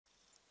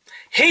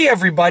Hey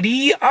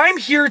everybody, I'm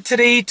here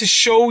today to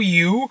show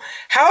you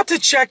how to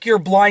check your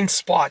blind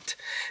spot.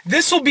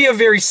 This will be a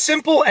very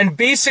simple and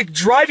basic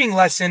driving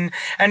lesson,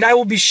 and I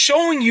will be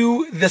showing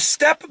you the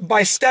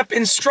step-by-step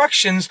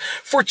instructions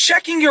for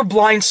checking your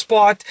blind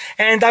spot,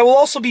 and I will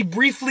also be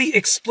briefly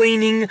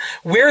explaining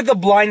where the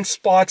blind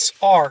spots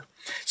are.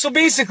 So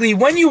basically,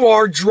 when you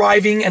are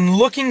driving and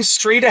looking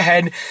straight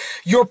ahead,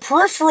 your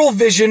peripheral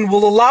vision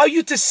will allow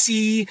you to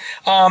see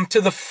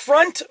to the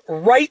front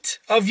right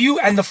of you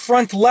and the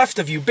front left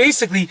of you.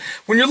 Basically,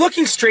 when you're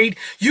looking straight,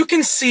 you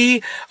can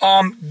see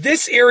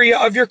this area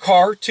of your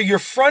car to your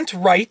front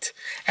right,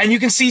 and you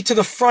can see to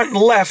the front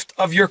left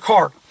of your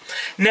car.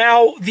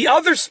 Now, the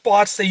other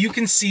spots that you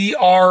can see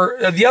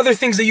are, the other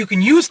things that you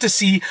can use to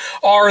see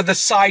are the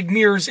side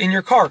mirrors in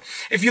your car.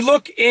 If you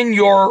look in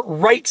your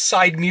right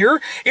side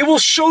mirror, it will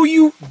show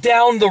you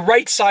down the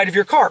right side of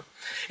your car.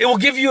 It will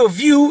give you a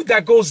view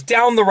that goes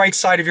down the right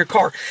side of your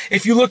car.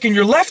 If you look in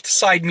your left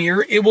side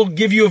mirror, it will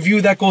give you a view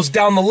that goes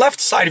down the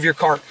left side of your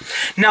car.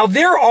 Now,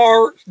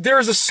 there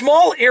is a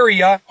small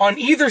area on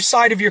either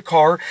side of your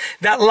car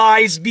that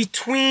lies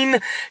between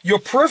your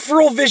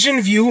peripheral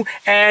vision view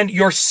and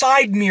your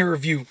side mirror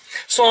view.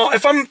 So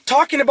if I'm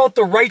talking about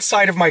the right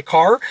side of my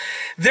car,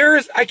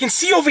 I can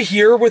see over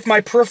here with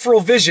my peripheral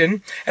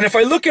vision, and if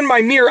I look in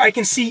my mirror, I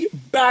can see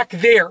back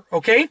there,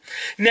 okay?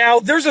 Now,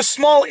 there's a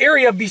small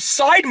area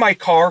beside my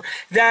car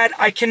that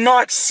I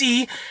cannot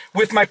see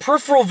with my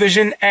peripheral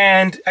vision,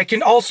 and I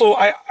cannot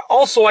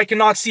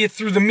see it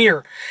through the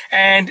mirror.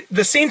 And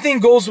the same thing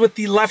goes with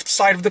the left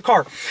side of the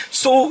car.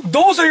 So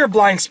those are your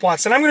blind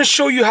spots, and I'm going to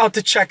show you how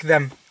to check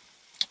them.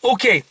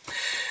 Okay,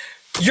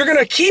 you're going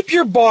to keep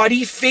your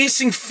body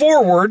facing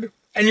forward,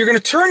 and you're going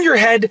to turn your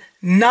head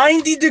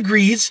 90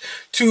 degrees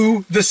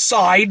to the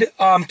side,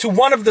 to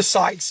one of the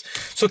sides.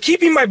 So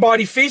keeping my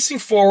body facing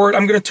forward,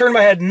 I'm going to turn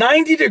my head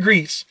 90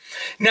 degrees.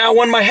 Now,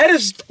 when my head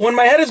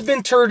has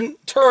been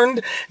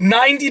turned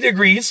 90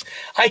 degrees,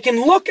 I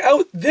can look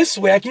out this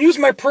way. I can use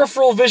my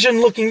peripheral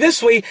vision looking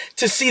this way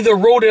to see the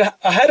road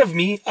ahead of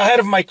me, ahead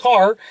of my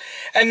car.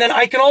 And then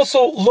I can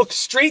also look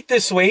straight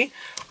this way,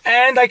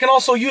 and I can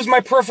also use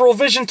my peripheral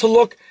vision to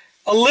look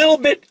a little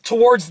bit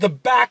towards the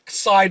back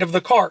side of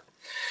the car.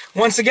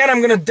 Once again,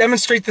 I'm going to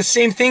demonstrate the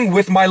same thing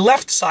with my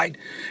left side.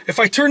 If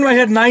I turn my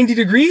head 90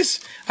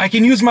 degrees, I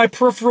can use my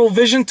peripheral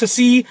vision to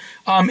see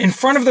in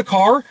front of the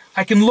car.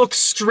 I can look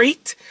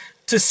straight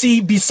to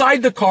see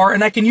beside the car,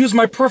 and I can use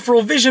my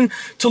peripheral vision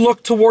to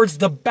look towards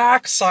the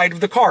back side of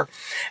the car.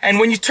 And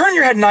when you turn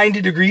your head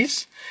 90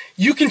 degrees,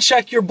 you can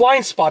check your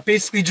blind spot.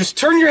 Basically, just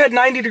turn your head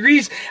 90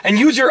 degrees and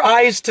use your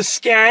eyes to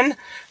scan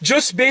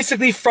just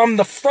basically from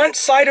the front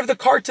side of the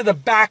car to the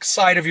back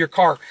side of your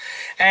car.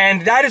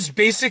 And that is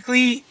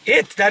basically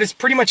it. That is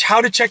pretty much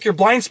how to check your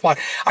blind spot.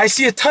 I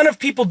see a ton of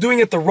people doing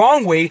it the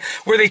wrong way,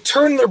 where they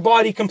turn their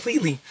body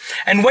completely.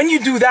 And when you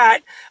do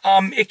that,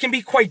 it can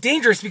be quite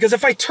dangerous, because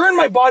if I turn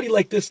my body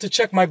like this to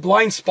check my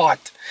blind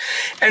spot,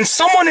 and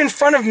someone in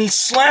front of me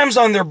slams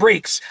on their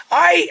brakes,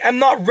 I am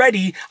not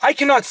ready. I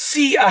cannot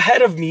see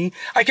ahead of me.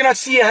 I cannot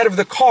see ahead of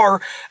the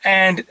car,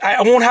 and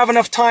I won't have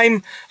enough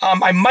time.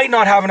 I might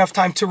not have enough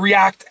time to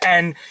react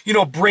and,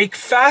 brake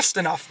fast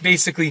enough,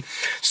 basically.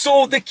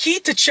 So the key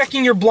to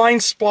checking your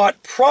blind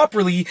spot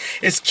properly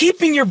is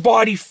keeping your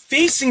body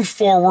facing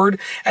forward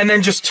and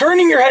then just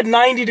turning your head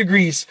 90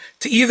 degrees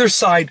to either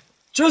side.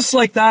 Just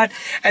like that,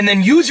 and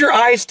then use your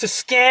eyes to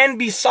scan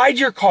beside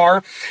your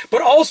car,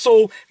 but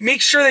also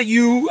make sure that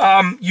you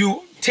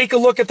take a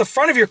look at the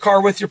front of your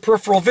car with your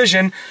peripheral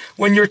vision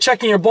when you're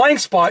checking your blind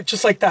spot,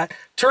 just like that.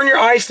 Turn your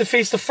eyes to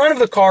face the front of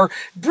the car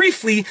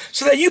briefly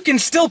so that you can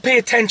still pay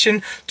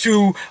attention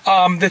to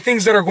the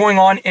things that are going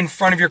on in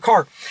front of your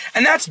car.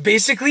 And that's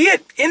basically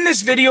it. In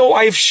this video,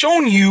 I've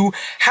shown you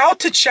how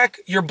to check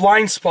your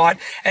blind spot,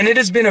 and it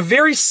has been a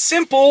very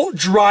simple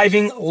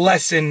driving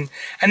lesson.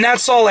 And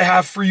that's all I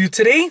have for you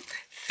today.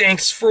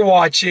 Thanks for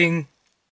watching.